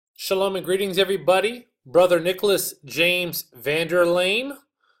Shalom and greetings, everybody. Brother Nicholas James Vanderlane.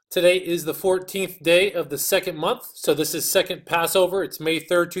 Today is the 14th day of the second month, so this is second Passover. It's May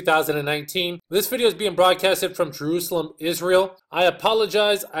 3rd, 2019. This video is being broadcasted from Jerusalem, Israel. I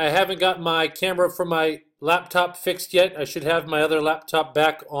apologize. I haven't got my camera for my laptop fixed yet. I should have my other laptop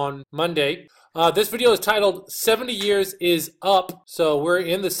back on Monday. This video is titled 70 Years is Up. So we're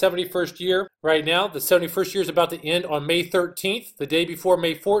in the 71st year right now. The 71st year is about to end on May 13th, the day before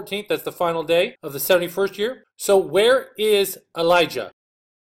May 14th. That's the final day of the 71st year. So where is Elijah?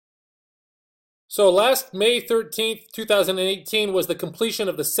 So last May 13th, 2018 was the completion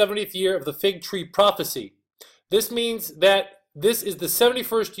of the 70th year of the fig tree prophecy. This means that this is the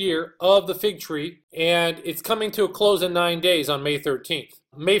 71st year of the fig tree, and it's coming to a close in 9 days on May 13th.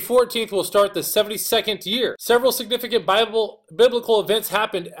 May 14th will start the 72nd year. Several significant biblical events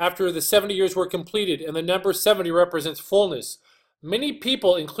happened after the 70 years were completed, and the number 70 represents fullness. Many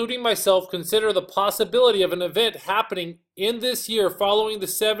people, including myself, consider the possibility of an event happening in this year following the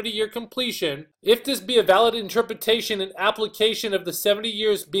 70-year completion. If this be a valid interpretation and application of the 70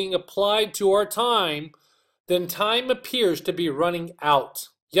 years being applied to our time, then time appears to be running out.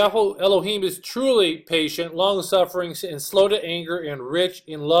 Yahweh Elohim is truly patient, long-suffering, and slow to anger, and rich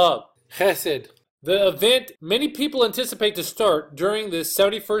in love. Chesed. The event many people anticipate to start during this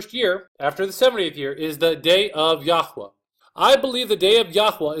 71st year, after the 70th year, is the Day of Yahweh. I believe the Day of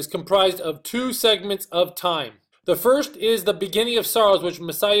Yahweh is comprised of two segments of time. The first is the beginning of sorrows, which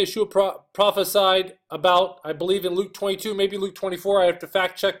Messiah Yeshua prophesied about, I believe in Luke 22, maybe Luke 24, I have to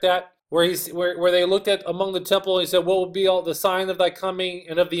fact check that. Where they looked at among the temple and he said, what will be all the sign of thy coming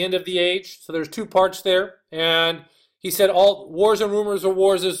and of the end of the age? So there's two parts there. And he said all wars and rumors of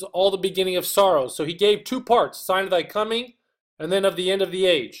wars is all the beginning of sorrows. So he gave two parts, sign of thy coming and then of the end of the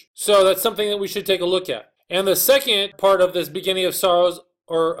age. So that's something that we should take a look at. And the second part of this beginning of sorrows,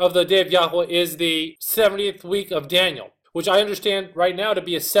 or of the Day of Yahweh, is the 70th week of Daniel, which I understand right now to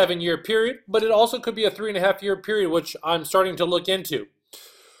be a 7-year period, but it also could be a 3.5-year period, which I'm starting to look into.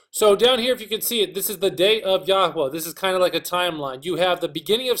 So down here, if you can see it, this is the Day of Yahweh. This is kind of like a timeline. You have the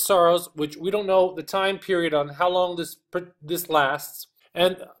beginning of sorrows, which we don't know the time period on how long this lasts.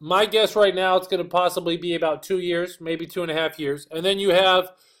 And my guess right now, it's going to possibly be about 2 years, maybe 2.5 years. And then you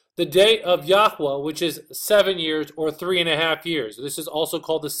have the Day of Yahweh, which is 7 years or 3.5 years. This is also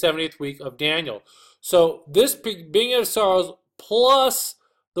called the 70th week of Daniel. So this beginning of sorrows plus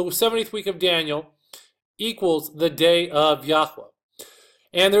the 70th week of Daniel equals the Day of Yahweh.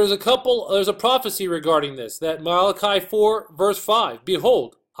 And there's a prophecy regarding this, that Malachi 4, verse 5,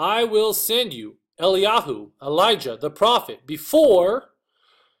 behold, I will send you Eliyahu, Elijah, the prophet, before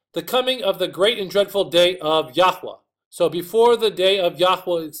the coming of the great and dreadful day of Yahweh. So before the day of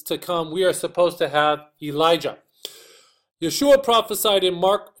Yahweh is to come, we are supposed to have Elijah. Yeshua prophesied in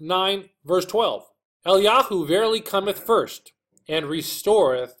Mark 9, verse 12, Eliyahu verily cometh first, and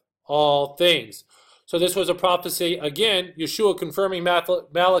restoreth all things. So this was a prophecy, again, Yeshua confirming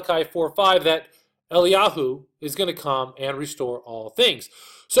Malachi 4:5 that Eliyahu is going to come and restore all things.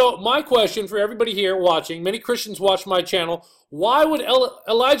 So my question for everybody here watching, many Christians watch my channel, why would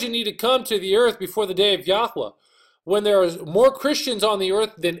Elijah need to come to the earth before the Day of Yahweh when there are more Christians on the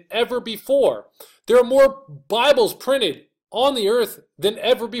earth than ever before? There are more Bibles printed on the earth than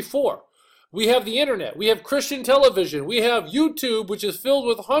ever before. We have the internet, we have Christian television, we have YouTube, which is filled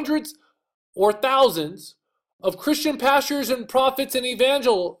with hundreds or thousands of Christian pastors and prophets and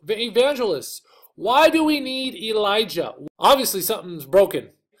evangelists. Why do we need Elijah? Obviously something's broken.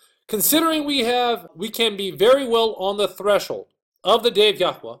 Considering we can be very well on the threshold of the Day of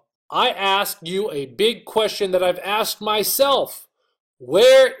Yahweh, I ask you a big question that I've asked myself.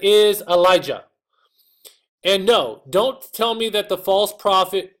 Where is Elijah? And no, don't tell me that the false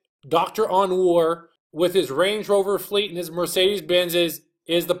prophet, Dr. Anwar, with his Range Rover fleet and his Mercedes-Benz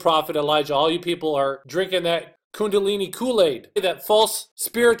is the prophet Elijah. All you people are drinking that Kundalini Kool-Aid, that false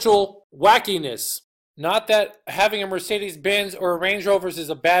spiritual wackiness. Not that having a Mercedes-Benz or a Range Rovers is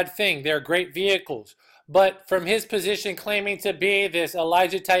a bad thing. They're great vehicles. But from his position claiming to be this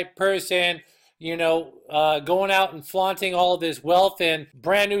Elijah-type person, going out and flaunting all this wealth and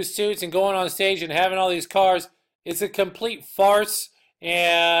brand new suits and going on stage and having all these cars, it's a complete farce,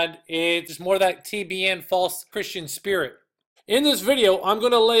 and it's more that TBN false Christian spirit. In this video, I'm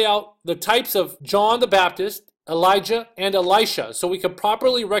going to lay out the types of John the Baptist, Elijah, and Elisha, so we can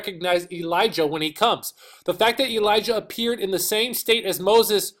properly recognize Elijah when he comes. The fact that Elijah appeared in the same state as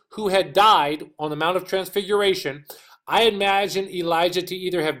Moses, who had died on the Mount of Transfiguration, I imagine Elijah to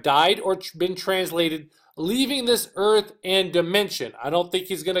either have died or been translated, leaving this earth and dimension. I don't think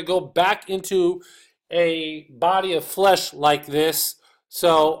he's going to go back into a body of flesh like this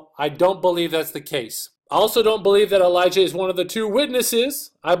So I don't believe that's the case. I also don't believe that Elijah is one of the two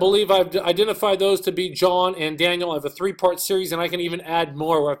witnesses. I believe I've identified those to be John and Daniel. I have a 3-part series, and I can even add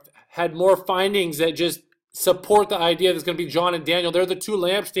more, where I've had more findings that just support the idea that it's going to be John and Daniel. They're the two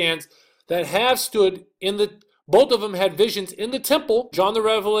lampstands that have stood in the, both of them had visions in the temple, John the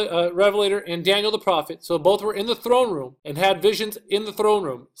Revelator and Daniel the prophet. So both were in the throne room and had visions in the throne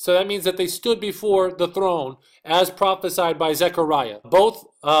room. So that means that they stood before the throne as prophesied by Zechariah. Both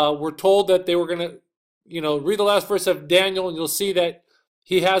were told that they were going to, read the last verse of Daniel, and you'll see that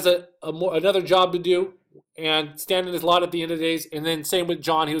he has another job to do and stand in his lot at the end of the days. And then same with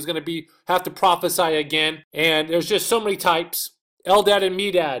John, he was going to have to prophesy again. And there's just so many types. Eldad and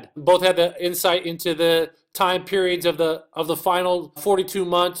Medad both had the insight into the time periods of the final 42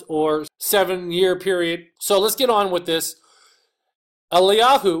 months or 7-year period. So let's get on with this.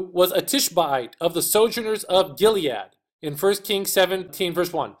 Eliyahu was a Tishbaite of the sojourners of Gilead in 1 Kings 17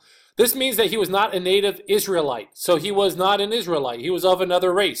 verse 1. This means that he was not a native Israelite. So he was not an Israelite. He was of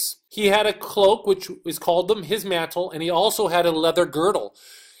another race. He had a cloak, which is called his mantle, and he also had a leather girdle.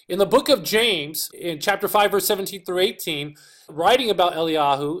 In the book of James, in chapter 5, verse 17 through 18, writing about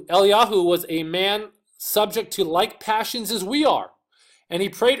Eliyahu was a man subject to like passions as we are. And he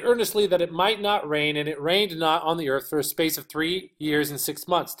prayed earnestly that it might not rain, and it rained not on the earth for a space of 3 years and 6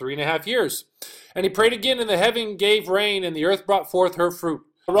 months, 3.5 years. And he prayed again, and the heaven gave rain, and the earth brought forth her fruit.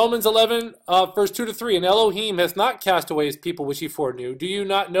 Romans 11, verse 2 to 3, and Elohim hath not cast away his people which he foreknew. Do you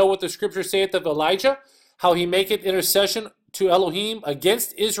not know what the scripture saith of Elijah, how he maketh intercession to Elohim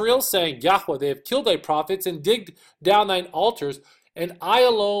against Israel, saying, Yahweh, they have killed thy prophets and digged down thine altars, and I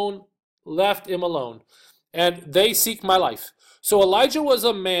alone left him alone, and they seek my life. So Elijah was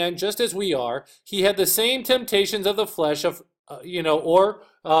a man just as we are. He had the same temptations of the flesh of, we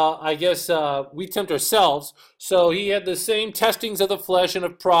tempt ourselves. So he had the same testings of the flesh and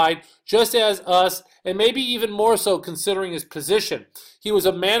of pride, just as us, and maybe even more so considering his position. He was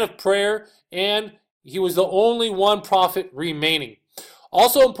a man of prayer, and he was the only one prophet remaining.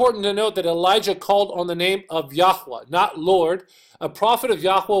 Also important to note that Elijah called on the name of Yahweh, not Lord. A prophet of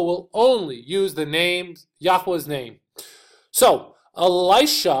Yahweh will only use the name, Yahweh's name. So,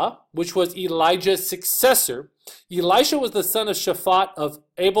 Elisha, which was Elijah's successor, Elisha was the son of Shaphat of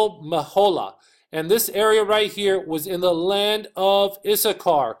Abel Meholah. And this area right here was in the land of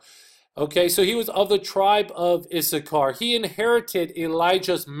Issachar. Okay, so he was of the tribe of Issachar. He inherited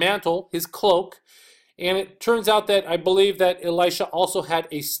Elijah's mantle, his cloak, and it turns out that I believe that Elisha also had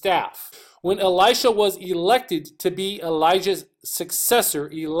a staff. When Elisha was elected to be Elijah's successor,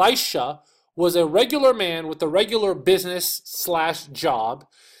 Elisha was a regular man with a regular business/job.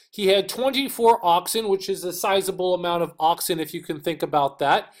 He had 24 oxen, which is a sizable amount of oxen if you can think about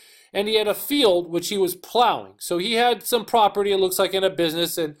that. And he had a field which he was plowing. So he had some property, it looks like, in a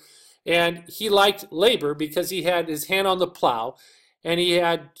business, and he liked labor because he had his hand on the plow. And he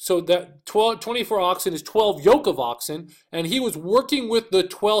had, so that 24 oxen is 12 yoke of oxen, and he was working with the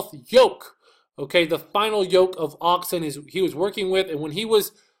 12th yoke. Okay, the final yoke of oxen he was working with, and when he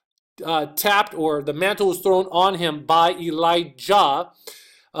was tapped, or the mantle was thrown on him by Elijah,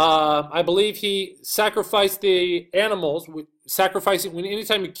 I believe he sacrificed the animals. Sacrificing,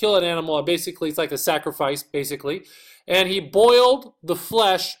 anytime you kill an animal, basically it's like a sacrifice, basically. And he boiled the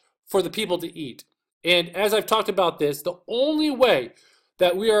flesh for the people to eat. And as I've talked about this, the only way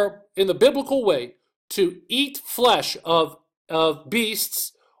that we are, in the biblical way, to eat flesh of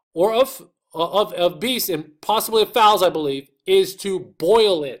beasts, or of beasts, and possibly of fowls, I believe, is to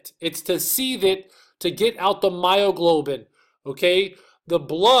boil it. It's to seethe it to get out the myoglobin. Okay, the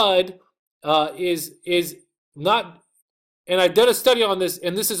blood is not. And I've done a study on this,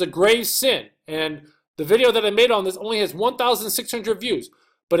 and this is a grave sin. And the video that I made on this only has 1,600 views.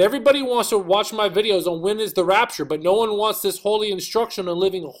 But everybody wants to watch my videos on when is the rapture, but no one wants this holy instruction on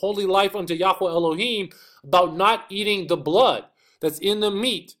living a holy life unto Yahweh Elohim about not eating the blood that's in the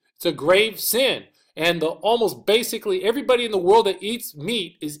meat. It's a grave sin. And almost basically everybody in the world that eats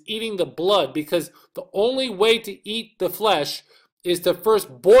meat is eating the blood, because the only way to eat the flesh is to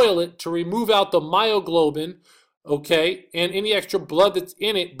first boil it to remove out the myoglobin, okay, and any extra blood that's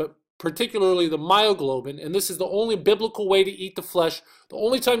in it, but particularly the myoglobin. And this is the only biblical way to eat the flesh. The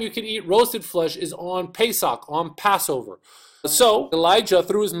only time you can eat roasted flesh is on Pesach, on Passover. So Elijah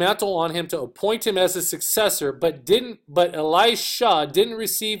threw his mantle on him to appoint him as his successor, but Elisha didn't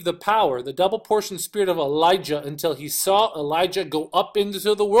receive the power, the double portion spirit of Elijah, until he saw Elijah go up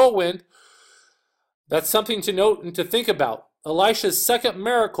into the whirlwind. That's something to note and to think about. Elisha's second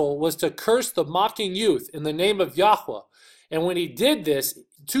miracle was to curse the mocking youth in the name of Yahweh. And when he did this,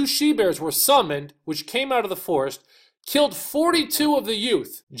 2 she-bears were summoned, which came out of the forest, killed 42 of the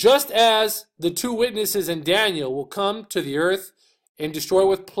youth, just as the two witnesses in Daniel will come to the earth and destroy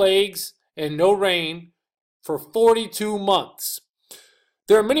with plagues and no rain for 42 months.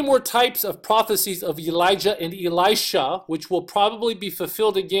 There are many more types of prophecies of Elijah and Elisha, which will probably be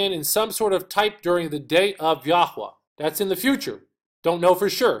fulfilled again in some sort of type during the day of Yahweh. That's in the future. Don't know for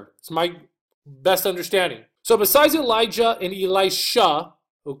sure. It's my best understanding. So besides Elijah and Elisha,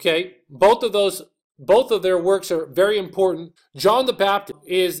 okay, both of their works are very important. John the Baptist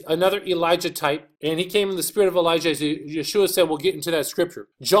is another Elijah type, and he came in the spirit of Elijah, as Yeshua said. We'll get into that scripture.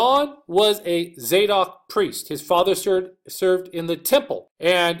 John was a Zadok priest. His father served in the temple,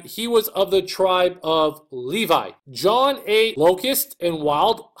 and he was of the tribe of Levi. John ate locust and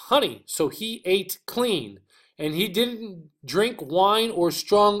wild honey, so he ate clean. And he didn't drink wine or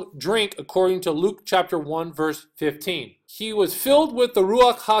strong drink, according to Luke chapter 1, verse 15. He was filled with the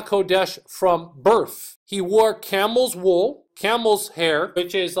Ruach HaKodesh from birth. He wore camel's wool, camel's hair,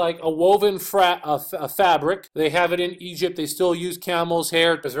 which is like a woven fabric. They have it in Egypt. They still use camel's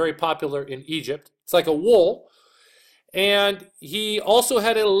hair. It's very popular in Egypt. It's like a wool. And he also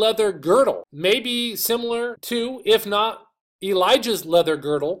had a leather girdle, maybe similar to, if not, Elijah's leather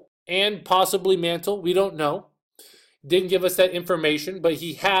girdle, and possibly mantle. We don't know. Didn't give us that information, but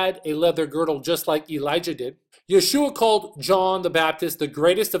he had a leather girdle just like Elijah did. Yeshua called John the Baptist the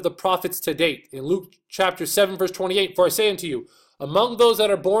greatest of the prophets to date. In Luke chapter 7, verse 28, "For I say unto you, among those that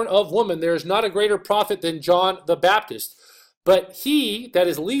are born of woman, there is not a greater prophet than John the Baptist. But he that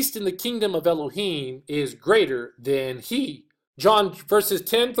is least in the kingdom of Elohim is greater than he." John verses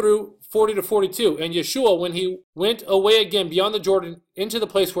 10 through 40 to 42. "And Yeshua, when he went away again beyond the Jordan into the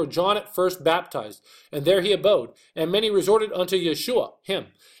place where John at first baptized, and there he abode. And many resorted unto Yeshua, him,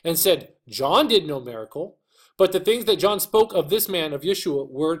 and said, John did no miracle, but the things that John spoke of this man, of Yeshua,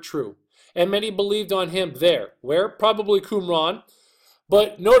 were true. And many believed on him there." Where? Probably Qumran.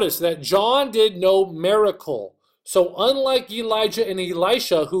 But notice that John did no miracle. So unlike Elijah and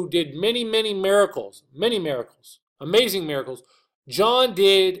Elisha, who did many miracles, amazing miracles, John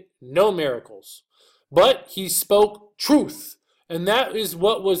did no miracles, but he spoke truth. And that is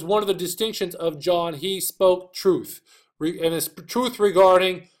what was one of the distinctions of John. He spoke truth, and it's truth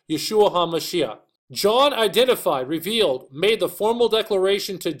regarding Yeshua HaMashiach. John identified, revealed, made the formal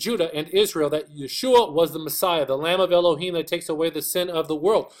declaration to Judah and Israel that Yeshua was the Messiah, the Lamb of Elohim that takes away the sin of the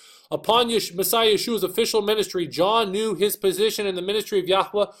world. Upon Messiah Yeshua's official ministry, John knew his position in the ministry of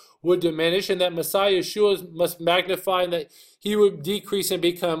Yahweh would diminish, and that Messiah Yeshua must magnify, and that he would decrease and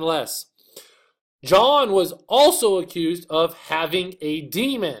become less. John was also accused of having a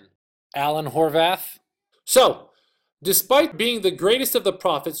demon. Alan Horvath. So, despite being the greatest of the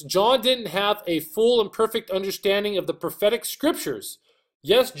prophets, John didn't have a full and perfect understanding of the prophetic scriptures.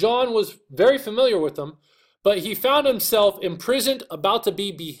 Yes, John was very familiar with them, but he found himself imprisoned, about to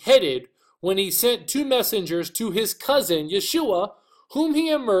be beheaded, when he sent two messengers to his cousin, Yeshua, whom he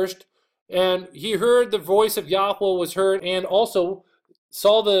immersed, and he heard the voice of Yahweh was heard, and also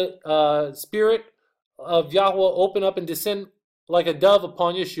saw the Spirit of Yahweh open up and descend like a dove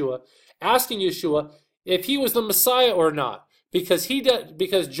upon Yeshua, asking Yeshua if he was the Messiah or not, because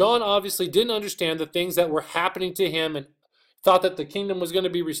John obviously didn't understand the things that were happening to him and thought that the kingdom was going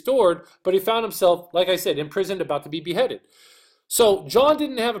to be restored, but he found himself, like I said, imprisoned, about to be beheaded. So John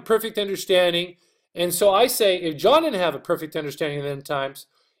didn't have a perfect understanding, and so I say, if John didn't have a perfect understanding of the end times,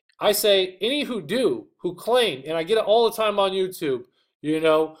 I say any who do, who claim, and I get it all the time on YouTube,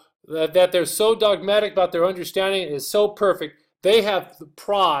 that they're so dogmatic about their understanding, it is so perfect, they have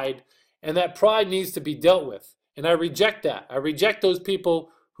pride, and that pride needs to be dealt with. And I reject that. I reject those people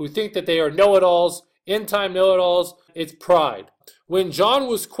who think that they are know-it-alls, end-time know-it-alls. It's pride. When John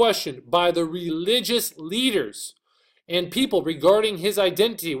was questioned by the religious leaders and people regarding his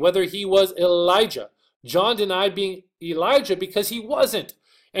identity, whether he was Elijah, John denied being Elijah because he wasn't.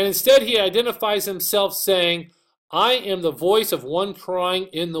 And instead he identifies himself saying, "I am the voice of one crying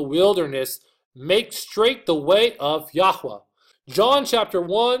in the wilderness, make straight the way of Yahweh." John chapter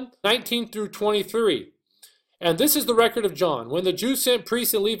 1, 19 through 23. "And this is the record of John. When the Jews sent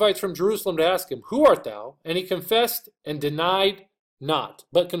priests and Levites from Jerusalem to ask him, 'Who art thou?' And he confessed and denied not,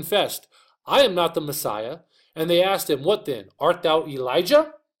 but confessed, 'I am not the Messiah.' And they asked him, 'What then? Art thou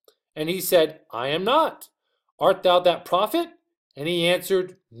Elijah?' And he said, 'I am not.' 'Art thou that prophet?' And he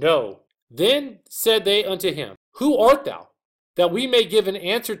answered, 'No.' Then said they unto him, 'Who art thou? That we may give an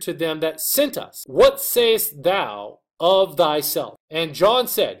answer to them that sent us. What sayest thou of thyself?' And John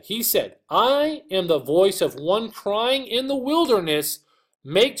said, 'I am the voice of one crying in the wilderness,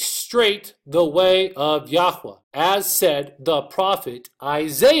 make straight the way of Yahweh, as said the prophet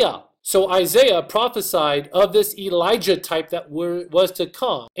Isaiah.'" So Isaiah prophesied of this Elijah type that was to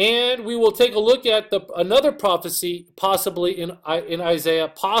come. And we will take a look at another prophecy possibly in Isaiah,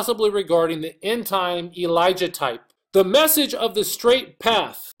 possibly regarding the end time Elijah type. The message of the straight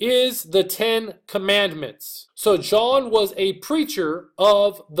path is the 10 commandments. So John was a preacher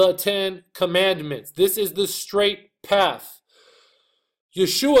of the 10 commandments. This is the straight path.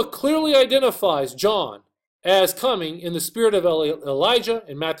 Yeshua clearly identifies John as coming in the spirit of Elijah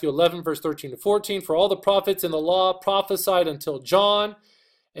in Matthew 11, verse 13 to 14. For all the prophets in the law prophesied until John.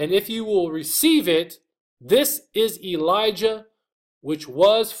 And if you will receive it, this is Elijah, which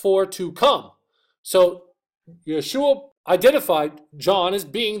was for to come. So Yeshua identified John as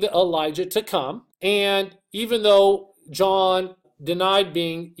being the Elijah to come. And even though John denied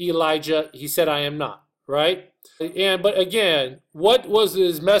being Elijah, he said, I am not, right? But again, what was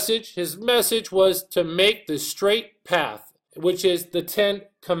his message? His message was to make the straight path, which is the 10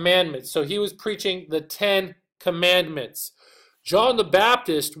 commandments. So he was preaching the 10 commandments. John the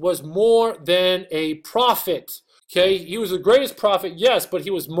Baptist was more than a prophet. Okay, he was the greatest prophet, yes, but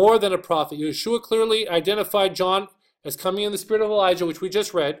he was more than a prophet. Yeshua clearly identified John as coming in the spirit of Elijah, which we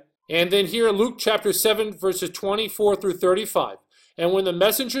just read. And then here, Luke chapter 7, verses 24 through 35. And when the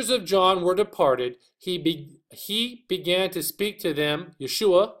messengers of John were departed, he began to speak to them,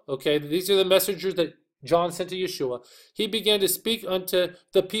 Yeshua, okay, these are the messengers that John sent to Yeshua. He began to speak unto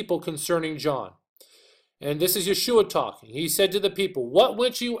the people concerning John. And this is Yeshua talking. He said to the people, what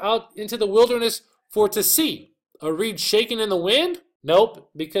went you out into the wilderness for to see? A reed shaken in the wind? Nope,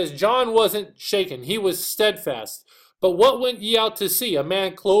 because John wasn't shaken. He was steadfast. But what went ye out to see? A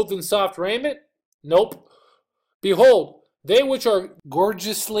man clothed in soft raiment? Nope. Behold, they which are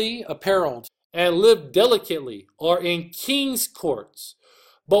gorgeously apparelled and live delicately are in king's courts.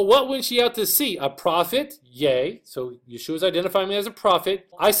 But what went ye out to see? A prophet? Yea. So Yeshua is identifying me as a prophet.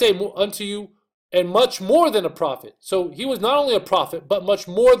 I say unto you, and much more than a prophet. So he was not only a prophet, but much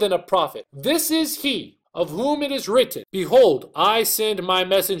more than a prophet. This is he of whom it is written, behold, I send my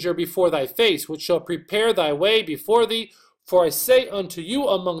messenger before thy face, which shall prepare thy way before thee. For I say unto you,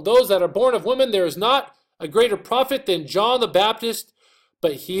 among those that are born of women, there is not a greater prophet than John the Baptist,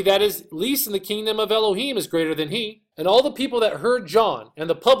 but he that is least in the kingdom of Elohim is greater than he. And all the people that heard John and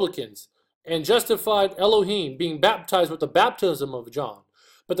the publicans and justified Elohim, being baptized with the baptism of John.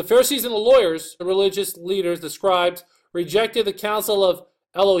 But the Pharisees and the lawyers, the religious leaders, the scribes, rejected the counsel of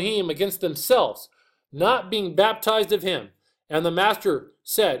Elohim against themselves, not being baptized of him. And the master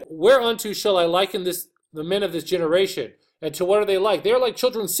said, whereunto shall I liken the men of this generation? And to what are they like? They are like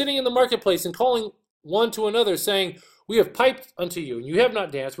children sitting in the marketplace and calling one to another, saying, we have piped unto you, and you have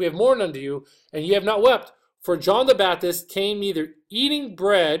not danced. We have mourned unto you, and ye have not wept. For John the Baptist came neither eating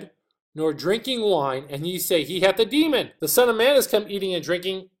bread nor drinking wine, and ye say, he hath a demon. The Son of Man is come eating and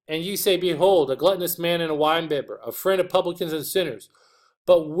drinking, and ye say, behold, a gluttonous man and a winebibber, a friend of publicans and sinners.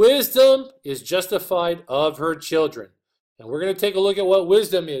 But wisdom is justified of her children. And we're going to take a look at what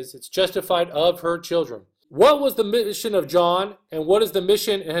wisdom is. It's justified of her children. What was the mission of John, and what is the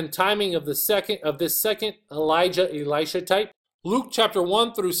mission and timing of this second Elisha type? Luke chapter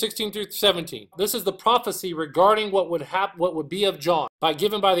 1 through 16 through 17. This is the prophecy regarding what would be of John,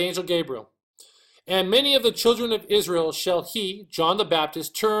 given by the angel Gabriel. And many of the children of Israel shall he, John the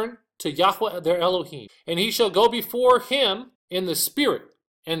Baptist, turn to Yahweh their Elohim, and he shall go before him in the spirit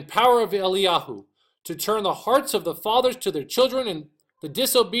and power of Eliyahu, to turn the hearts of the fathers to their children, and the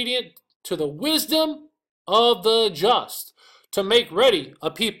disobedient to the wisdom of the just, to make ready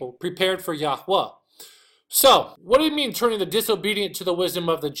a people prepared for Yahweh. So, what do you mean turning the disobedient to the wisdom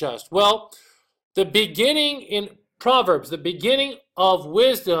of the just? Well, the beginning in Proverbs, the beginning of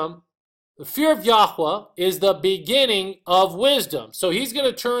wisdom, the fear of Yahweh is the beginning of wisdom. So he's going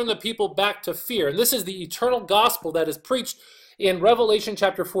to turn the people back to fear. And this is the eternal gospel that is preached in Revelation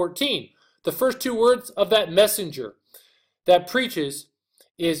chapter 14. The first two words of that messenger that preaches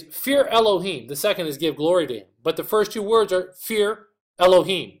is fear Elohim. The second is give glory to him. But the first two words are fear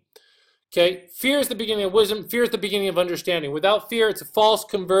Elohim. Okay, fear is the beginning of wisdom. Fear is the beginning of understanding. Without fear, it's a false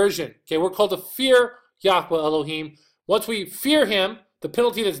conversion. Okay, we're called to fear Yahweh Elohim. Once we fear him, the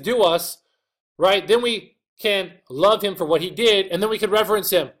penalty that's due us, right, then we can love him for what he did, and then we can reverence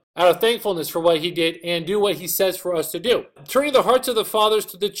him out of thankfulness for what he did and do what he says for us to do. Turning the hearts of the fathers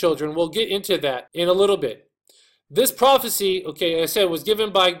to the children, we'll get into that in a little bit. This prophecy, okay, I said, was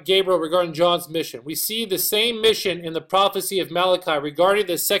given by Gabriel regarding John's mission. We see the same mission in the prophecy of Malachi regarding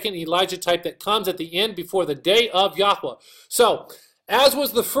the second Elijah type that comes at the end before the day of Yahweh. So, as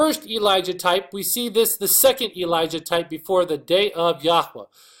was the first Elijah type, we see the second Elijah type before the day of Yahweh.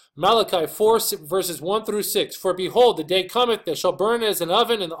 Malachi 4, verses 1 through 6. For behold, the day cometh that shall burn as an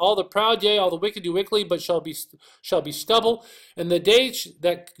oven, and all the proud, yea, all the wicked do wickedly, but shall be stubble. And the day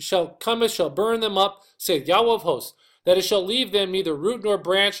that shall cometh shall burn them up, saith Yahweh of hosts, that it shall leave them neither root nor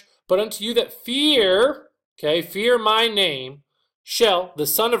branch. But unto you that fear, fear my name, shall the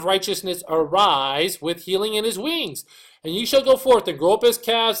Son of Righteousness arise with healing in his wings. And ye shall go forth and grow up as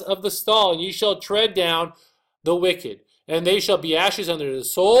calves of the stall, and ye shall tread down the wicked. And they shall be ashes under the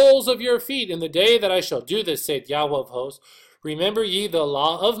soles of your feet in the day that I shall do this, saith Yahweh of hosts. Remember ye the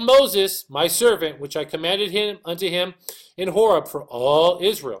law of Moses, my servant, which I commanded him unto him in Horeb for all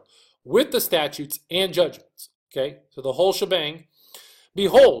Israel, with the statutes and judgments. So the whole shebang.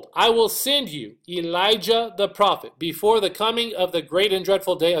 Behold, I will send you Elijah the prophet before the coming of the great and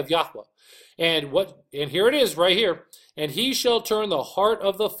dreadful day of Yahweh. And here it is right here. And he shall turn the heart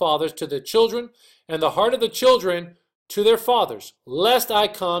of the fathers to the children, and the heart of the children to their fathers, lest I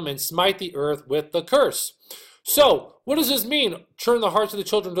come and smite the earth with the curse. So, what does this mean? Turn the hearts of the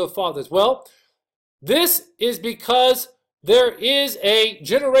children to the fathers. Well, this is because there is a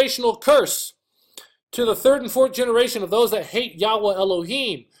generational curse to the third and fourth generation of those that hate Yahweh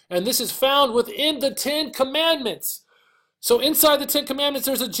Elohim. And this is found within the 10 Commandments. So inside the 10 Commandments,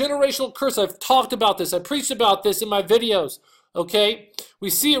 there's a generational curse. I've talked about this. I preached about this in my videos. We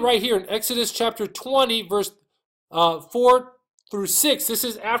see it right here in Exodus chapter 20, verse 4 through 6. This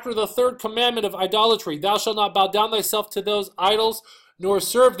is after the third commandment of idolatry. Thou shalt not bow down thyself to those idols, nor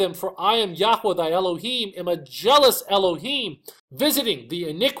serve them, for I am Yahweh thy Elohim, am a jealous Elohim, visiting the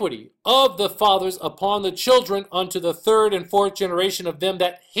iniquity of the fathers upon the children unto the third and fourth generation of them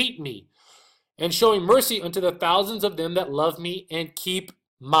that hate me, and showing mercy unto the thousands of them that love me and keep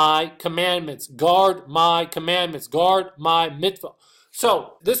my commandments. Guard my commandments. Guard my mitzvah.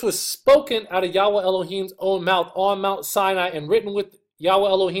 So this was spoken out of Yahweh Elohim's own mouth on Mount Sinai and written with Yahweh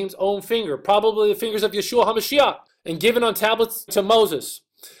Elohim's own finger, probably the fingers of Yeshua HaMashiach, and given on tablets to Moses.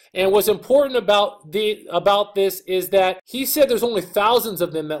 And what's important about this is that he said there's only thousands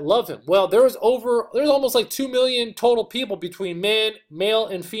of them that love him. Well, there's almost like 2 million total people between men, male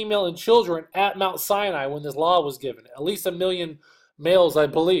and female and children at Mount Sinai when this law was given. At least 1 million males, I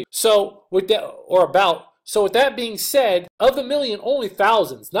believe. So with that being said, of the million, only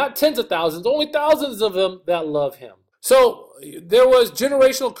thousands, not tens of thousands, only thousands of them that love him. So there was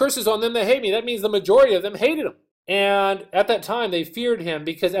generational curses on them that hate me. That means the majority of them hated him. And at that time, they feared him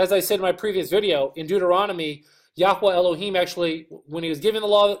because, as I said in my previous video, in Deuteronomy, Yahweh Elohim actually, when he was giving the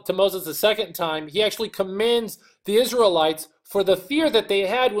law to Moses the second time, he actually commends the Israelites for the fear that they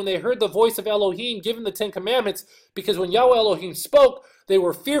had when they heard the voice of Elohim given the 10 Commandments, because when Yahweh Elohim spoke, they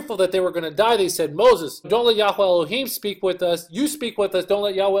were fearful that they were going to die. They said, Moses, don't let Yahweh Elohim speak with us. You speak with us. Don't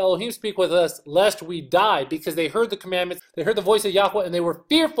let Yahweh Elohim speak with us, lest we die. Because they heard the commandments, they heard the voice of Yahweh, and they were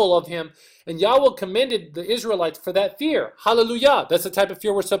fearful of him. And Yahweh commended the Israelites for that fear. Hallelujah. That's the type of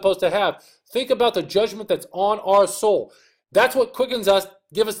fear we're supposed to have. Think about the judgment that's on our soul. That's what quickens us,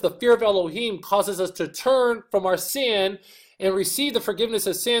 give us the fear of Elohim, causes us to turn from our sin and receive the forgiveness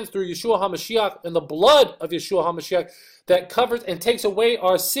of sins through Yeshua HaMashiach and the blood of Yeshua HaMashiach that covers and takes away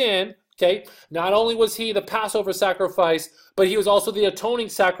our sin. Not only was he the Passover sacrifice, but he was also the atoning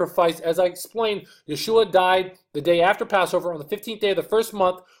sacrifice. As I explained, Yeshua died the day after Passover on the 15th day of the first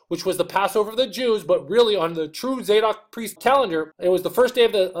month, which was the Passover of the Jews, but really on the true Zadok priest calendar, it was the first day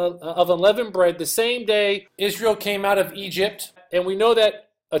of unleavened bread, the same day Israel came out of Egypt. And we know that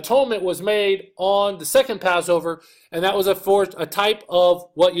atonement was made on the second Passover, and that was a type of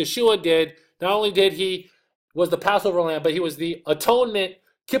what Yeshua did. Not only was the Passover lamb, but he was the atonement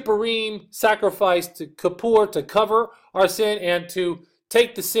Kippurim sacrifice to Kippur, to cover our sin and to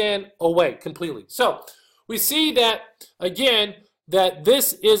take the sin away completely. So we see that, again, that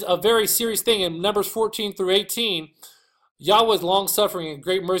this is a very serious thing. In Numbers 14 through 18, Yahweh is long-suffering and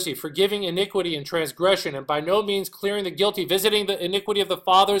great mercy, forgiving iniquity and transgression, and by no means clearing the guilty, visiting the iniquity of the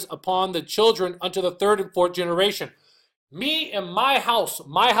fathers upon the children unto the third and fourth generation. Me and my house,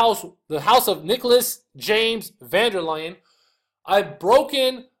 the house of Nicholas James Vanderlein, I've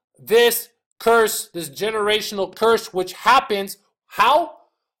broken this curse, this generational curse, which happens, how?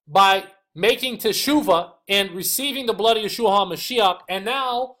 By making teshuvah and receiving the blood of Yeshua HaMashiach, and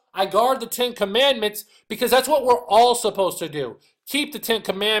now I guard the 10 Commandments because that's what we're all supposed to do. Keep the 10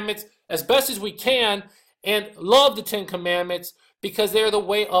 Commandments as best as we can and love the 10 Commandments because they're the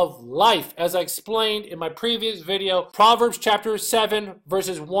way of life. As I explained in my previous video, Proverbs chapter 7,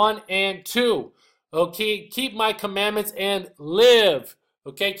 verses 1 and 2. Okay, keep my commandments and live.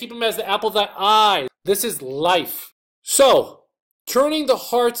 Okay, keep them as the apple of thy eye. This is life. So, turning the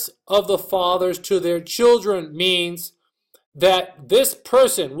hearts of the fathers to their children means that this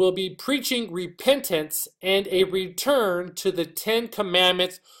person will be preaching repentance and a return to the 10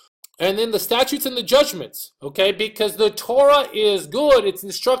 commandments and then the statutes and the judgments, okay? Because the Torah is good. It's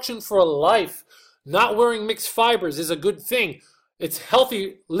instruction for life. Not wearing mixed fibers is a good thing. It's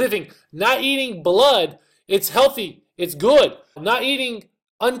healthy living. Not eating blood, it's healthy. It's good. Not eating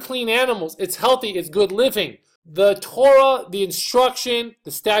unclean animals, it's healthy. It's good living. The Torah, the instruction,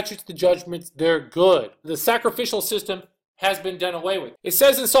 the statutes, the judgments, they're good. The sacrificial system has been done away with. It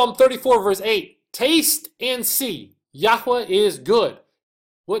says in Psalm 34, verse 8, taste and see, Yahweh is good.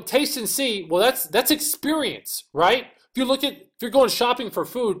 What taste and see? Well, that's experience, right? If you're going shopping for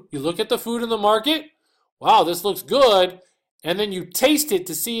food, you look at the food in the market. Wow, this looks good. And then you taste it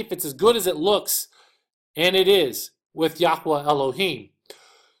to see if it's as good as it looks. And it is with Yahweh Elohim.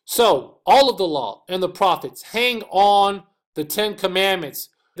 So, all of the law and the prophets hang on the 10 commandments.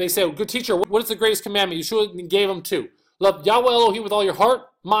 They say, good teacher, what is the greatest commandment? Yeshua gave them 2. Love Yahweh Elohim with all your heart,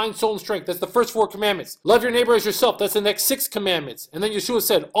 mind, soul, and strength. That's the first 4 commandments. Love your neighbor as yourself. That's the next 6 commandments. And then Yeshua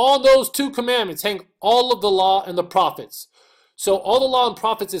said, on those 2 commandments hang all of the law and the prophets. So all the law and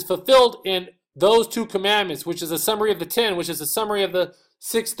prophets is fulfilled in those 2 commandments, which is a summary of the 10, which is a summary of the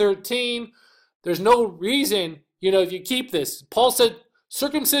 613. There's no reason, if you keep this. Paul said,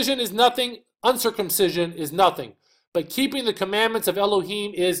 circumcision is nothing, uncircumcision is nothing. But keeping the commandments of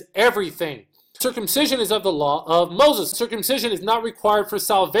Elohim is everything. Circumcision is of the law of Moses. Circumcision is not required for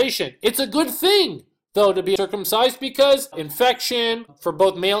salvation. It's a good thing, though, to be circumcised because infection for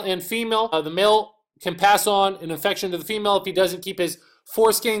both male and female, the male can pass on an infection to the female if he doesn't keep his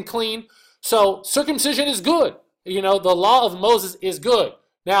foreskin clean. So circumcision is good. The law of Moses is good.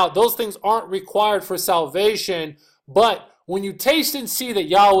 Now, those things aren't required for salvation, but when you taste and see that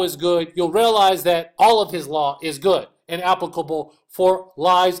Yahweh is good, you'll realize that all of his law is good and applicable for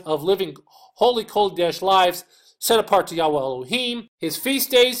lives of living holy Kodesh lives set apart to Yahweh Elohim. His feast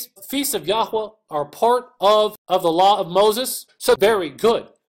days, feasts of Yahweh, are part of the law of Moses. So very good.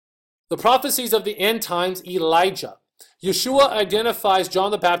 The prophecies of the end times, Elijah. Yeshua identifies John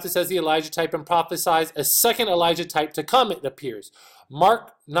the Baptist as the Elijah type and prophesies a second Elijah type to come, it appears.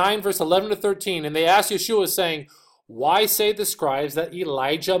 Mark 9, verse 11 to 13. And they asked Yeshua, saying, why say the scribes that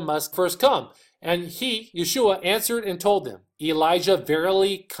Elijah must first come? And he, Yeshua, answered and told them, Elijah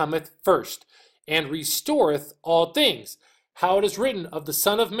verily cometh first, and restoreth all things. How it is written of the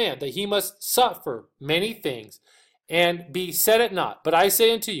Son of Man, that he must suffer many things, and be set at naught. But I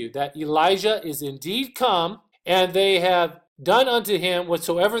say unto you, that Elijah is indeed come, and they have done unto him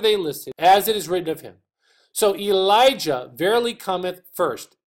whatsoever they listed, as it is written of him. So Elijah verily cometh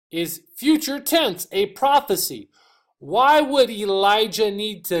first is future tense, a prophecy. Why would Elijah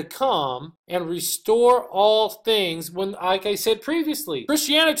need to come and restore all things when, like I said previously,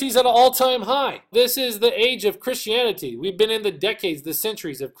 Christianity is at an all-time high? This is the age of Christianity. We've been in the decades, the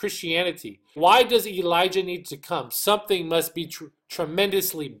centuries of Christianity. Why does Elijah need to come? Something must be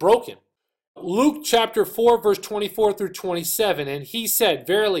tremendously broken. Luke chapter 4, verse 24 through 27, and he said,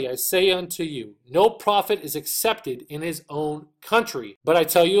 verily I say unto you, no prophet is accepted in his own country. But I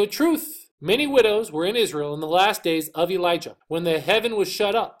tell you a truth. Many widows were in Israel in the last days of Elijah, when the heaven was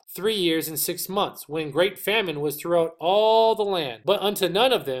shut up 3 years and 6 months, when great famine was throughout all the land. But unto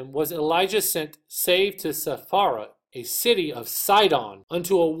none of them was Elijah sent, save to Sapphira, a city of Sidon,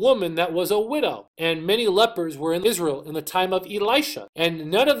 unto a woman that was a widow. And many lepers were in Israel in the time of Elisha, and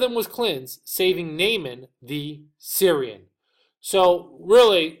none of them was cleansed, saving Naaman the Syrian. So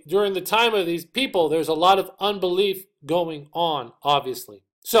really, during the time of these people, there's a lot of unbelief going on, obviously.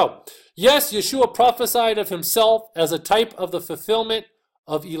 So, yes, Yeshua prophesied of himself as a type of the fulfillment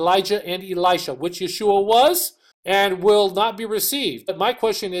of Elijah and Elisha, which Yeshua was and will not be received. But my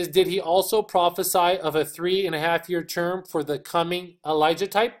question is, did he also prophesy of a 3.5-year term for the coming Elijah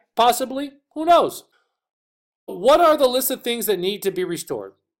type? Possibly. Who knows? What are the list of things that need to be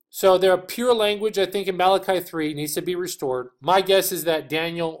restored? So there are pure language, I think, in Malachi 3 needs to be restored. My guess is that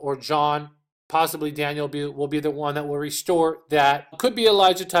Daniel or John, possibly Daniel will be the one that will restore that. Could be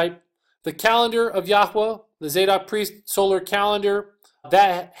Elijah type. The calendar of Yahweh, the Zadok priest solar calendar,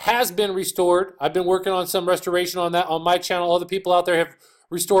 that has been restored. I've been working on some restoration on that on my channel. Other people out there have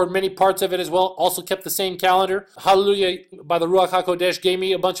restored many parts of it as well. Also kept the same calendar. Hallelujah, by the Ruach HaKodesh, gave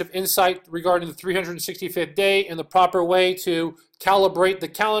me a bunch of insight regarding the 365th day and the proper way to calibrate the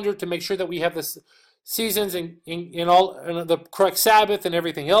calendar to make sure that we have the seasons in all and the correct Sabbath and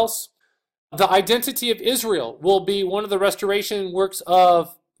everything else. The identity of Israel will be one of the restoration works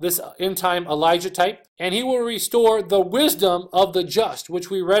of this end-time Elijah type, and he will restore the wisdom of the just, which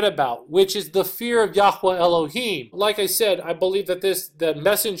we read about, which is the fear of Yahweh Elohim. Like I said, I believe that the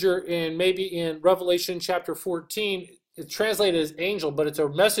messenger maybe in Revelation chapter 14 it's translated as angel, but it's a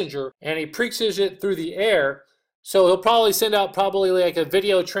messenger, and he preaches it through the air. So he'll probably send out like a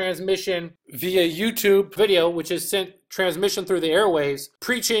video transmission via YouTube video, which is sent transmission through the airwaves,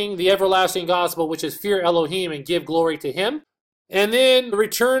 preaching the everlasting gospel, which is fear Elohim and give glory to him. And then the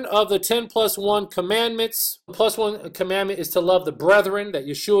return of the 10 plus 1 commandments. The plus 1 commandment is to love the brethren that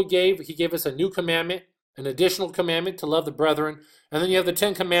Yeshua gave. He gave us a new commandment, an additional commandment to love the brethren. And then you have the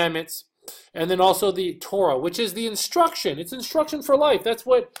 10 commandments. And then also the Torah, which is the instruction. It's instruction for life. That's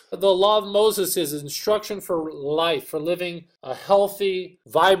what the law of Moses is, instruction for life, for living a healthy,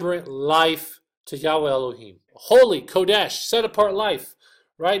 vibrant life to Yahweh Elohim. Holy, Kodesh, set-apart life,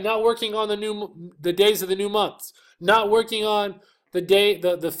 right? Not working on the days of the new months. Not working on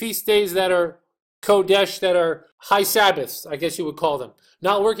the feast days that are Kodesh, that are high Sabbaths, I guess you would call them.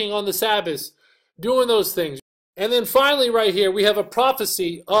 Not working on the Sabbaths, doing those things. And then finally right here, we have a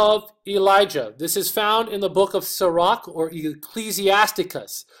prophecy of Elijah. This is found in the book of Sirach or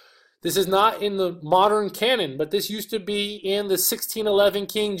Ecclesiasticus. This is not in the modern canon, but this used to be in the 1611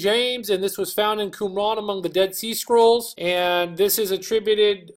 King James, and this was found in Qumran among the Dead Sea Scrolls. And this is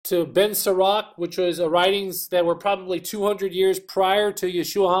attributed to Ben Sirach, which was writings that were probably 200 years prior to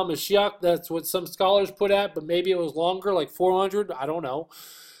Yeshua HaMashiach. That's what some scholars put at, but maybe it was longer, like 400. I don't know.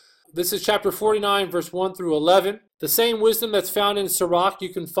 This is chapter 49, verse 1 through 11. The same wisdom that's found in Sirach, you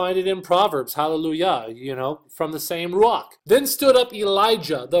can find it in Proverbs. Hallelujah, from the same Ruach. Then stood up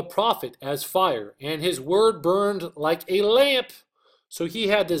Elijah, the prophet, as fire, and his word burned like a lamp. So he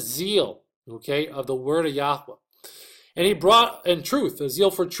had the zeal, of the word of Yahweh. And he brought in truth, a zeal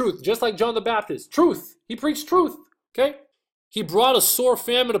for truth, just like John the Baptist. Truth. He preached truth, He brought a sore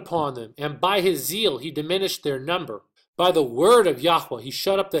famine upon them, and by his zeal he diminished their number. By the word of Yahweh, he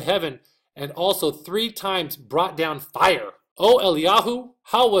shut up the heaven, and also 3 times brought down fire. O Eliyahu,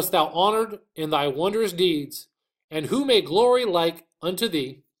 how wast thou honored in thy wondrous deeds? And who may glory like unto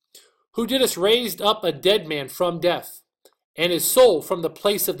thee? Who didst raise up a dead man from death, and his soul from the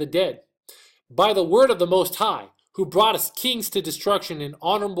place of the dead? By the word of the Most High, who broughtest kings to destruction and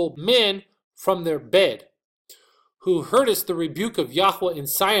honorable men from their bed. Who heardest the rebuke of Yahweh in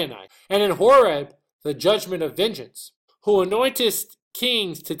Sinai, and in Horeb the judgment of vengeance. Who anointest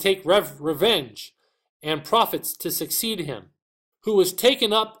kings to take revenge, and prophets to succeed him, who was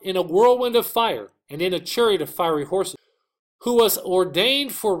taken up in a whirlwind of fire, and in a chariot of fiery horses, who was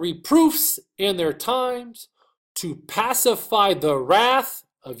ordained for reproofs in their times, to pacify the wrath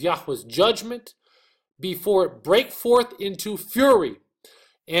of Yahweh's judgment, before it break forth into fury,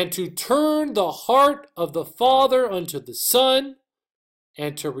 and to turn the heart of the father unto the son,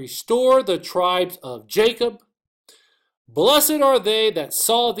 and to restore the tribes of Jacob. Blessed are they that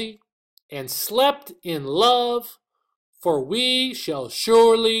saw thee, and slept in love, for we shall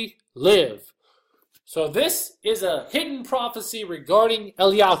surely live. So this is a hidden prophecy regarding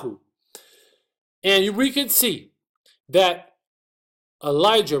Eliyahu. And we can see that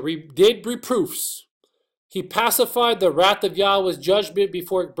Elijah did reproofs. He pacified the wrath of Yahweh's judgment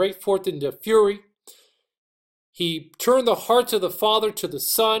before it break forth into fury. He turned the hearts of the father to the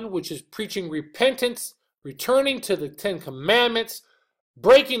son, which is preaching repentance, returning to the 10 commandments,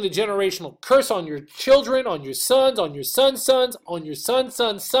 breaking the generational curse on your children, on your sons, on your sons' sons, on your sons'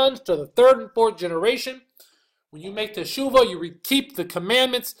 sons' sons, to the 3rd and 4th generation. When you make teshuvah, you keep the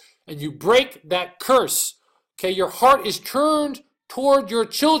commandments, and you break that curse. Your heart is turned toward your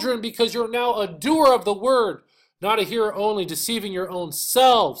children because you're now a doer of the word, not a hearer only, deceiving your own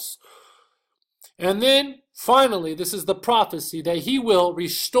selves. And then, finally, this is the prophecy that he will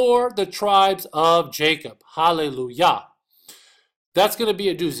restore the tribes of Jacob. Hallelujah. That's going to be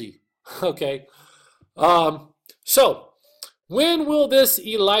a doozy. So, when will this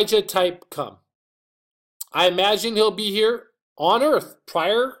Elijah type come? I imagine he'll be here on earth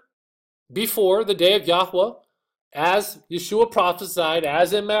before the day of Yahweh, as Yeshua prophesied,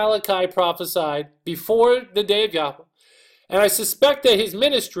 as in Malachi prophesied, before the day of Yahweh. And I suspect that his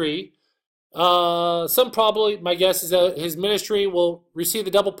ministry, my guess is that his ministry will receive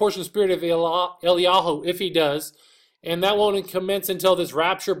the double portion spirit of Eliyahu if he does, and that won't commence until this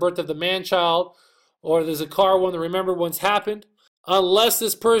rapture, birth of the man-child, or the Zakar one, the remembered ones happened, unless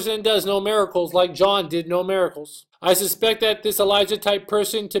this person does no miracles like John did no miracles. I suspect that this Elijah-type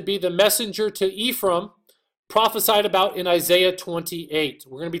person to be the messenger to Ephraim, prophesied about in Isaiah 28.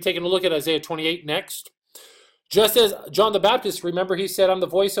 We're going to be taking a look at Isaiah 28 next. Just as John the Baptist, remember he said, I'm the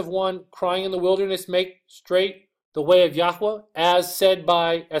voice of one crying in the wilderness, make straight the way of Yahweh, as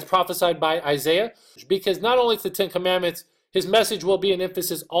prophesied by Isaiah. Because not only it's the 10 commandments, his message will be an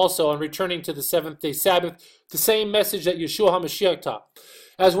emphasis also on returning to the 7th day Sabbath, the same message that Yeshua HaMashiach taught.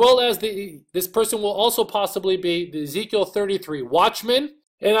 as well as this person will also possibly be the Ezekiel 33 watchman.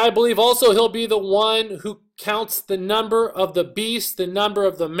 And I believe also he'll be the one who counts the number of the beast, the number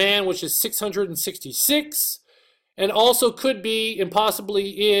of the man, which is 666. And also could be, and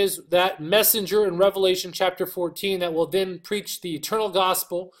possibly is, that messenger in Revelation chapter 14 that will then preach the eternal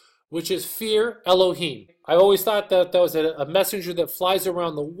gospel, which is fear Elohim. I always thought that was a messenger that flies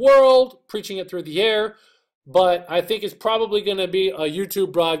around the world, preaching it through the air. But I think it's probably going to be a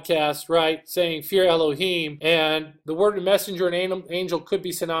YouTube broadcast, right, saying fear Elohim. And the word messenger and angel could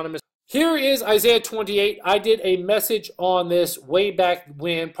be synonymous. Here is Isaiah 28. I did a message on this way back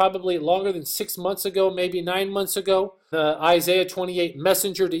when, probably longer than 6 months ago, maybe 9 months ago. The Isaiah 28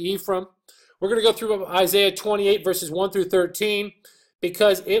 messenger to Ephraim. We're going to go through Isaiah 28 verses 1 through 13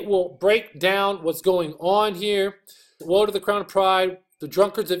 because it will break down what's going on here. Woe to the crown of pride, the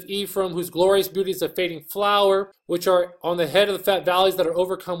drunkards of Ephraim, whose glorious beauty is a fading flower, which are on the head of the fat valleys that are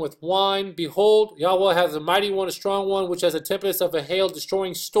overcome with wine. Behold, Yahweh has a mighty one, a strong one, which as a tempest of a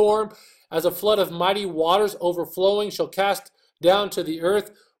hail-destroying storm, as a flood of mighty waters overflowing, shall cast down to the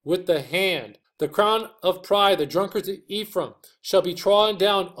earth with the hand. The crown of pride, the drunkards of Ephraim, shall be trodden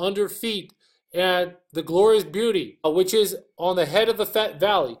down under feet, and the glorious beauty, which is on the head of the fat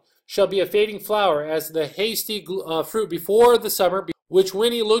valley, shall be a fading flower, as the hasty fruit before the summer, which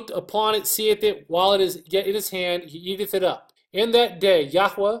when he looked upon it, seeth it, while it is yet in his hand, he eateth it up. In that day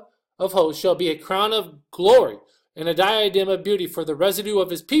Yahweh of hosts shall be a crown of glory, and a diadem of beauty for the residue of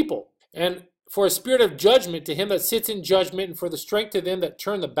his people, and for a spirit of judgment to him that sits in judgment, and for the strength to them that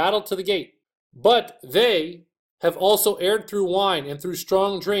turn the battle to the gate. But they have also erred through wine, and through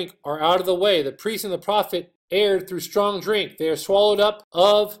strong drink are out of the way. The priest and the prophet erred through strong drink. They are swallowed up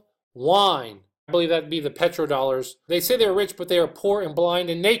of wine. I believe that'd be the petrodollars. They say they're rich, but they are poor and blind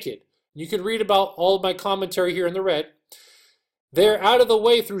and naked. You can read about all of my commentary here in the red. They're out of the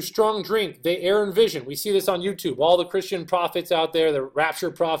way through strong drink. They err in vision. We see this on YouTube. All the Christian prophets out there, the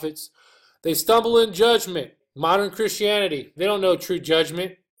rapture prophets, they stumble in judgment. Modern Christianity, they don't know true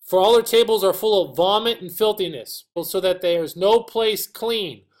judgment. For all their tables are full of vomit and filthiness, so that there is no place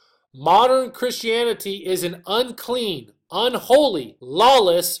clean. Modern Christianity is an unclean, unholy,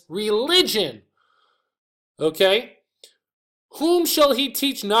 lawless religion. Okay? Whom shall he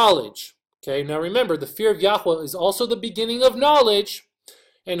teach knowledge? Okay, now remember, the fear of Yahweh is also the beginning of knowledge.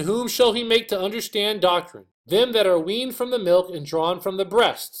 And whom shall he make to understand doctrine? Them that are weaned from the milk and drawn from the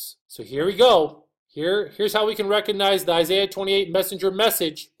breasts. So here we go. Here's how we can recognize the Isaiah 28 messenger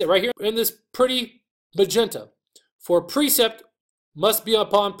message. Right here in this pretty magenta. For precept must be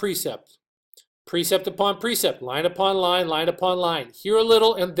upon precept. Precept upon precept. Line upon line, line upon line. Here a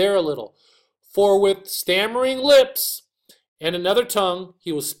little and there a little. For with stammering lips and another tongue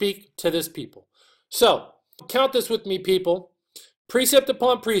he will speak to this people. So, count this with me, people. Precept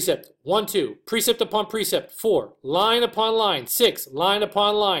upon precept. 1, 2. Precept upon precept. 4. Line upon line. 6. Line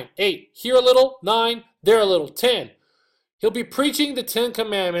upon line. 8. Here a little. 9. There a little. 10. He'll be preaching the 10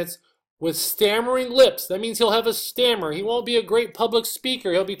 commandments with stammering lips. That means he'll have a stammer. He won't be a great public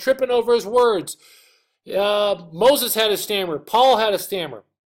speaker. He'll be tripping over his words. Moses had a stammer. Paul had a stammer.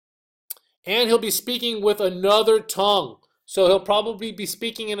 And he'll be speaking with another tongue. So he'll probably be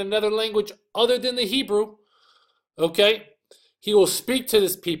speaking in another language other than the Hebrew. Okay? He will speak to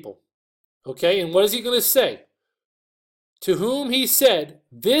this people. Okay? And what is he going to say? To whom he said,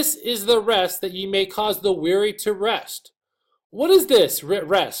 this is the rest that ye may cause the weary to rest. What is this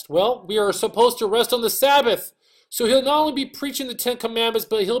rest? Well, we are supposed to rest on the Sabbath. So he'll not only be preaching the 10 commandments,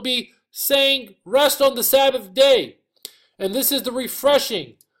 but he'll be saying, rest on the Sabbath day. And this is the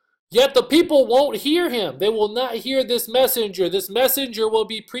refreshing. Yet the people won't hear him. They will not hear this messenger. This messenger will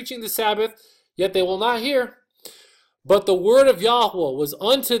be preaching the Sabbath, yet they will not hear. But the word of Yahweh was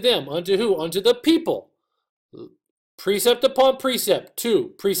unto them. Unto who? Unto the people. Precept upon precept.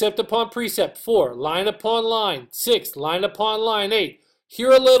 2. Precept upon precept. 4. Line upon line. 6. Line upon line. 8.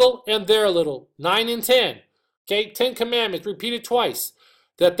 Here a little and there a little. 9 and 10. Okay, 10 commandments repeated twice.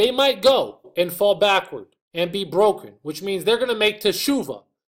 That they might go and fall backward and be broken. Which means they're going to make teshuvah.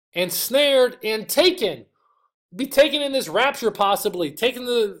 And snared and taken. Be taken in this rapture possibly. Taken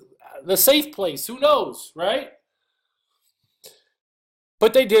the safe place. Who knows, right?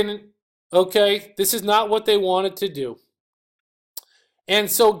 But they didn't. Okay, this is not what they wanted to do. And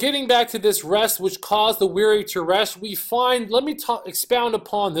so getting back to this rest which caused the weary to rest, we find, let me expound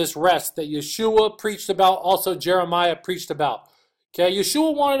upon this rest that Yeshua preached about, also Jeremiah preached about. Okay,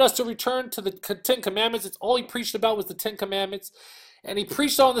 Yeshua wanted us to return to the 10 commandments. It's all he preached about was the 10 commandments. And he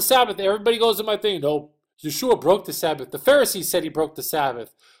preached on the Sabbath. Everybody goes to my thing. No, Yeshua broke the Sabbath. The Pharisees said he broke the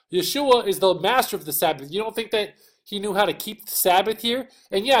Sabbath. Yeshua is the master of the Sabbath. You don't think that he knew how to keep the Sabbath here.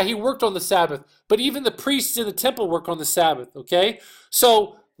 And yeah, he worked on the Sabbath, but even the priests in the temple work on the Sabbath, okay?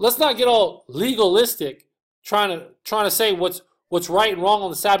 So let's not get all legalistic trying to say what's right and wrong on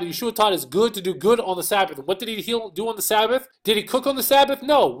the Sabbath. Yeshua taught it's good to do good on the Sabbath. What did he do on the Sabbath? Did he cook on the Sabbath?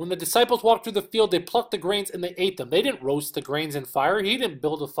 No. When the disciples walked through the field, they plucked the grains and they ate them. They didn't roast the grains in fire. He didn't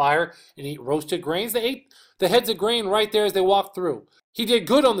build a fire and eat roasted grains. They ate the heads of grain right there as they walked through. He did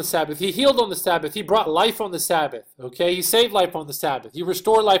good on the Sabbath. He healed on the Sabbath. He brought life on the Sabbath. Okay, he saved life on the Sabbath. He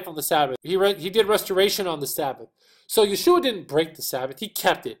restored life on the Sabbath. He did restoration on the Sabbath. So Yeshua didn't break the Sabbath. He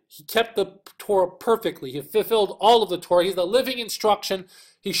kept it. He kept the Torah perfectly. He fulfilled all of the Torah. He's the living instruction.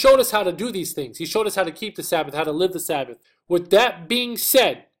 He showed us how to do these things. He showed us how to keep the Sabbath, how to live the Sabbath. With that being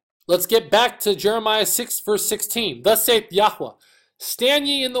said, let's get back to Jeremiah 6, verse 16. Thus saith Yahweh, stand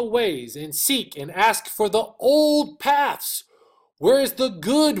ye in the ways, and seek, and ask for the old paths. Where is the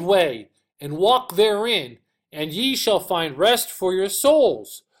good way? And walk therein, and ye shall find rest for your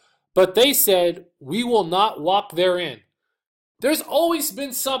souls. But they said, we will not walk therein. There's always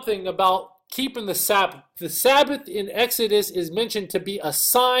been something about keeping the Sabbath. The Sabbath in Exodus is mentioned to be a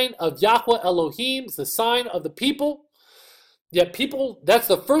sign of Yahweh Elohim, the sign of the people. Yet that's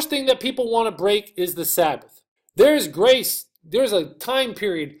the first thing that people want to break is the Sabbath. There's grace. There's a time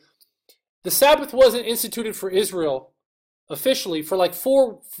period. The Sabbath wasn't instituted for Israel officially for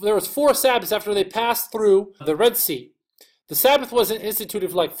there was 4 Sabbaths after they passed through the Red Sea. The Sabbath wasn't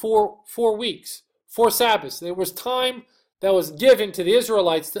instituted for like four weeks, 4 Sabbaths. There was time that was given to the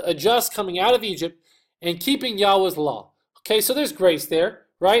Israelites to adjust coming out of Egypt and keeping Yahweh's law. Okay, so there's grace there,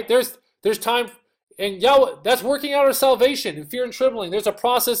 right? There's time, and Yahweh, that's working out our salvation in fear and trembling. There's a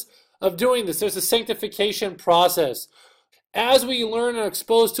process of doing this. There's a sanctification process. As we learn and are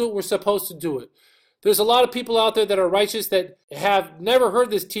exposed to it, we're supposed to do it. There's a lot of people out there that are righteous that have never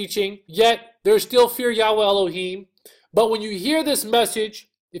heard this teaching, yet they still fear Yahweh Elohim. But when you hear this message,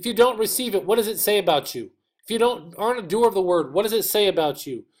 if you don't receive it, what does it say about you? If you aren't a doer of the word, what does it say about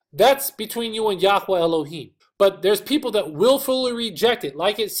you? That's between you and Yahweh Elohim. But there's people that willfully reject it.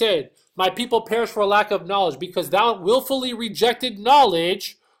 Like it said, my people perish for a lack of knowledge, because thou willfully rejected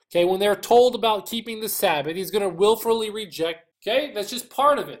knowledge. Okay, when they're told about keeping the Sabbath, he's going to willfully reject. Okay, that's just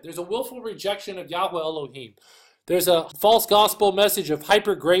part of it. There's a willful rejection of Yahweh Elohim. There's a false gospel message of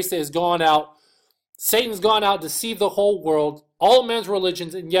hyper grace that has gone out. Satan's gone out, deceived the whole world, all men's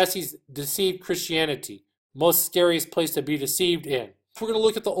religions, and yes, he's deceived Christianity. Most scariest place to be deceived in. We're going to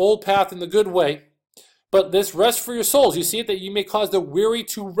look at the old path in the good way, but this rest for your souls. You see it, that you may cause the weary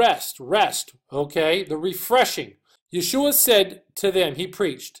to rest. Rest, okay? The refreshing. Yeshua said to them, he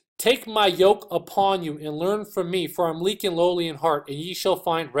preached, take my yoke upon you and learn from me, for I'm meek and lowly in heart, and ye shall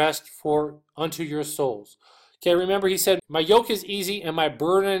find rest unto your souls. Okay, remember he said, my yoke is easy and my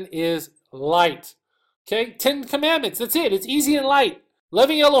burden is light. Okay, 10 commandments, that's it. It's easy and light.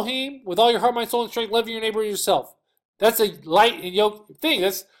 Loving Elohim with all your heart, mind, soul, and strength, loving your neighbor as yourself. That's a light and yoke thing.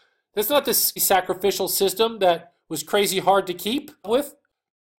 That's not this sacrificial system that was crazy hard to keep with.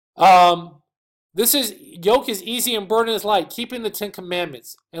 Yoke is easy and burden is light, keeping the 10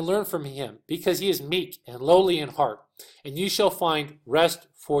 commandments, and learn from him, because he is meek and lowly in heart, and you shall find rest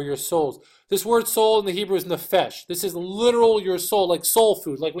for your souls. This word soul in the Hebrew is nefesh. This is literal your soul, like soul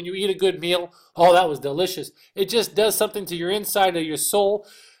food, like when you eat a good meal. Oh, that was delicious. It just does something to your inside of your soul.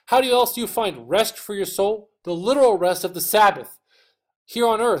 How else do you find rest for your soul? The literal rest of the Sabbath here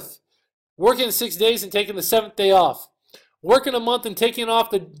on earth. Working 6 days and taking the 7th day off. Working a month and taking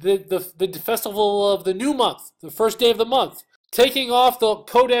off the festival of the new month, the first day of the month. Taking off the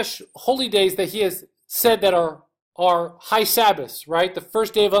Kodesh holy days that he has said that are high Sabbaths, right? The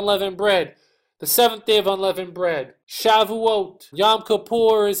first day of unleavened bread, the 7th day of unleavened bread. Shavuot, Yom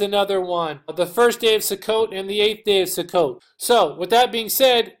Kippur is another one. The first day of Sukkot and the 8th day of Sukkot. So, with that being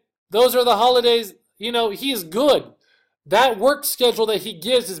said, those are the holidays. You know, he is good. That work schedule that he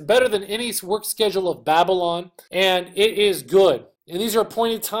gives is better than any work schedule of Babylon, and it is good. And these are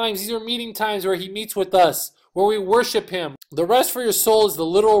appointed times. These are meeting times where he meets with us, where we worship him. The rest for your soul is the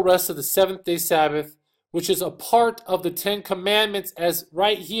literal rest of the 7th day Sabbath, which is a part of the 10 commandments, as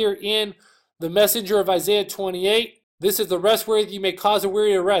right here in the messenger of Isaiah 28. This is the rest where you may cause a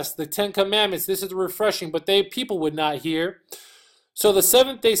weary to rest. The 10 commandments, this is the refreshing, but people would not hear. So the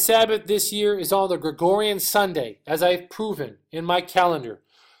 7th day Sabbath this year is on the Gregorian Sunday, as I've proven in my calendar.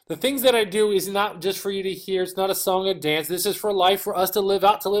 The things that I do is not just for you to hear. It's not a song or dance. This is for life, for us to live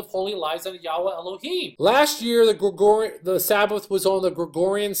holy lives under Yahweh Elohim. Last year, the Sabbath was on the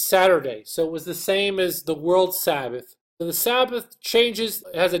Gregorian Saturday, so it was the same as the world Sabbath. The Sabbath changes,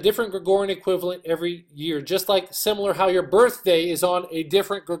 has a different Gregorian equivalent every year, just like similar how your birthday is on a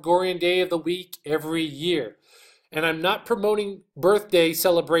different Gregorian day of the week every year. And I'm not promoting birthday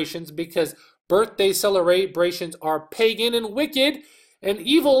celebrations because birthday celebrations are pagan and wicked and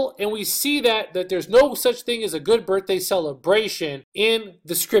evil, and we see that there's no such thing as a good birthday celebration in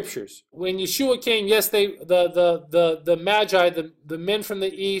the scriptures. When Yeshua came, yes, the Magi, the men from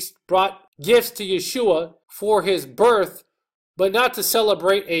the east, brought gifts to Yeshua for his birth, but not to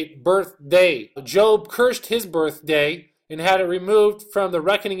celebrate a birthday. Job cursed his birthday and had it removed from the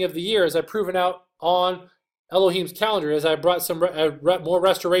reckoning of the year, as I've proven out on Elohim's calendar, as I brought some more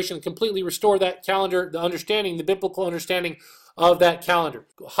restoration, completely restore that calendar, the understanding, the biblical understanding of that calendar.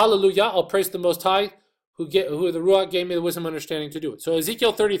 Hallelujah, I'll praise the Most High, who the Ruach gave me the wisdom and understanding to do it. So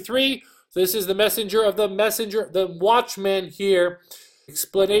Ezekiel 33, this is the the watchman here,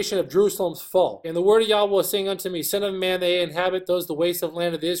 explanation of Jerusalem's fall. And the word of Yahweh was saying unto me, Son of man, they inhabit those the waste of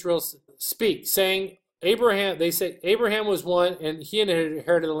land of Israel speak, saying, they say Abraham was one, and he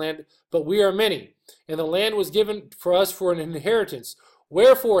inherited the land, but we are many, and the land was given for us for an inheritance.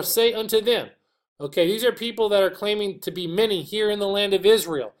 Wherefore say unto them, okay, these are people that are claiming to be many here in the land of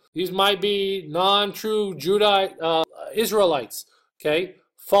Israel. These might be non-true Israelites, okay?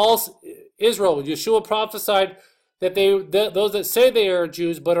 False Israel. Yeshua prophesied that those that say they are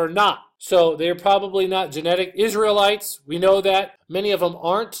Jews but are not. So they're probably not genetic Israelites. We know that. Many of them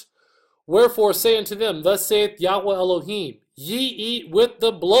aren't. Wherefore say unto them, Thus saith Yahweh Elohim, Ye eat with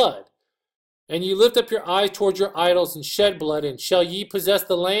the blood, and ye lift up your eyes towards your idols and shed blood, and shall ye possess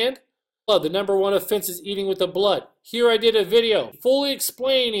the land? The number one offense is eating with the blood. Here I did a video fully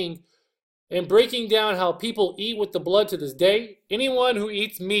explaining and breaking down how people eat with the blood to this day. Anyone who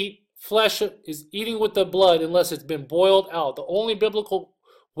eats meat, flesh, is eating with the blood unless it's been boiled out. The only biblical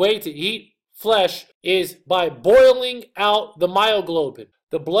way to eat flesh is by boiling out the myoglobin,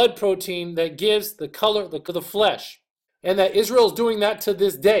 the blood protein that gives the color, the flesh. And that Israel is doing that to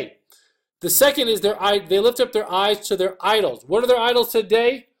this day. The second is they lift up their eyes to their idols. What are their idols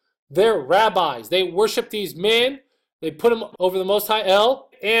today? They're rabbis. They worship these men. They put them over the Most High El,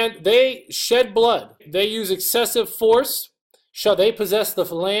 and they shed blood. They use excessive force. Shall they possess the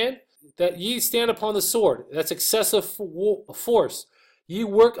land? That ye stand upon the sword. That's excessive force. Ye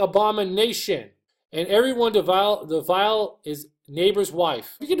work abomination. And everyone devile his neighbor's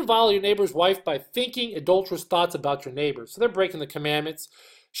wife. You can devile your neighbor's wife by thinking adulterous thoughts about your neighbor. So they're breaking the commandments.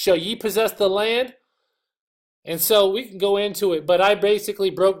 Shall ye possess the land? And so we can go into it, but I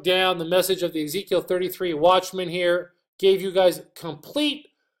basically broke down the message of the Ezekiel 33 watchman here, gave you guys complete,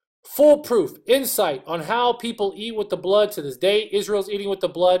 foolproof insight on how people eat with the blood to this day. Israel's eating with the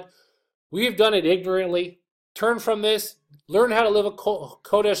blood. We've done it ignorantly. Turn from this. Learn how to live a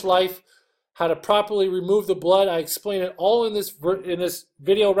Kodesh life, how to properly remove the blood. I explain it all in this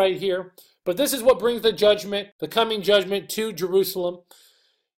video right here. But this is what brings the judgment, the coming judgment to Jerusalem.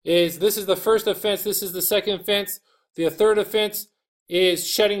 This is the first offense. This is the second offense. The third offense is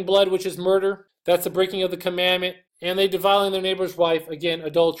shedding blood, which is murder. That's the breaking of the commandment. And they deviling their neighbor's wife. Again,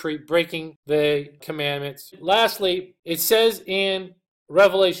 adultery, breaking the commandments. Lastly, it says in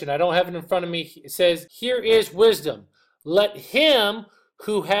Revelation, I don't have it in front of me. It says, Here is wisdom. Let him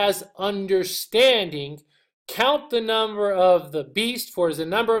who has understanding count the number of the beast, for it is the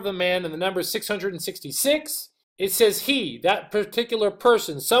number of the man, and the number is 666. It says he, that particular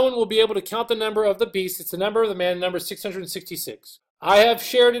person, someone will be able to count the number of the beast. It's the number of the man, number 666. I have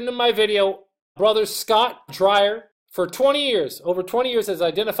shared in my video, Brother Scott Dreyer, for 20 years, over 20 years, has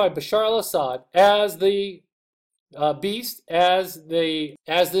identified Bashar al-Assad as the beast, as the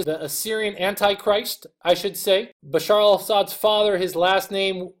Assyrian Antichrist, I should say. Bashar al-Assad's father, his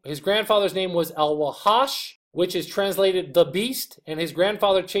grandfather's name was al-Wahash, which is translated the beast, and his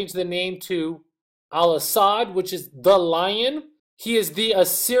grandfather changed the name to Al-Assad, which is the lion. He is the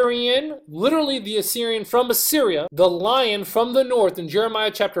Assyrian, literally the Assyrian from Assyria, the lion from the north in Jeremiah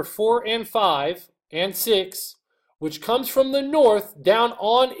chapter 4 and 5 and 6, which comes from the north down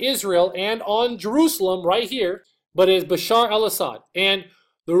on Israel and on Jerusalem right here, but it is Bashar al-Assad. And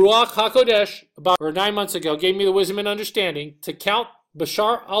the Ruach HaKodesh, about 9 months ago, gave me the wisdom and understanding to count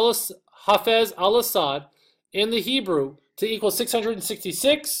Bashar al-Hafez al-Assad in the Hebrew to equal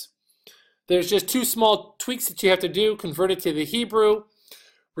 666. There's just two small tweaks that you have to do. Convert it to the Hebrew.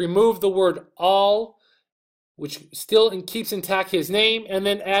 Remove the word al, which still keeps intact his name, and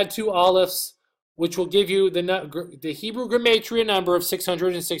then add 2 alepphs, which will give you the Hebrew Gematria number of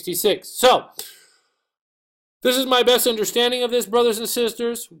 666. So, this is my best understanding of this, brothers and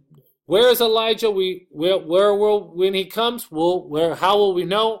sisters. Where is Elijah? When he comes, how will we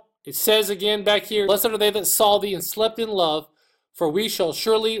know? It says again back here, Blessed are they that saw thee and slept in love, for we shall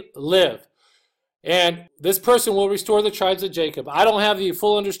surely live. And this person will restore the tribes of Jacob. I don't have the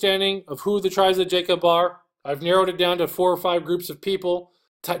full understanding of who the tribes of Jacob are. I've narrowed it down to 4 or 5 groups of people,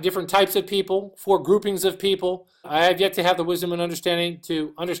 different types of people, 4 groupings of people. I have yet to have the wisdom and understanding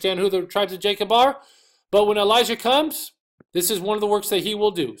to understand who the tribes of Jacob are. But when Elijah comes, this is one of the works that he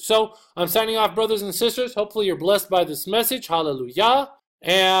will do. So I'm signing off, brothers and sisters. Hopefully you're blessed by this message. Hallelujah.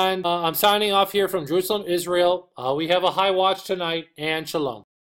 And I'm signing off here from Jerusalem, Israel. We have a high watch tonight, and shalom.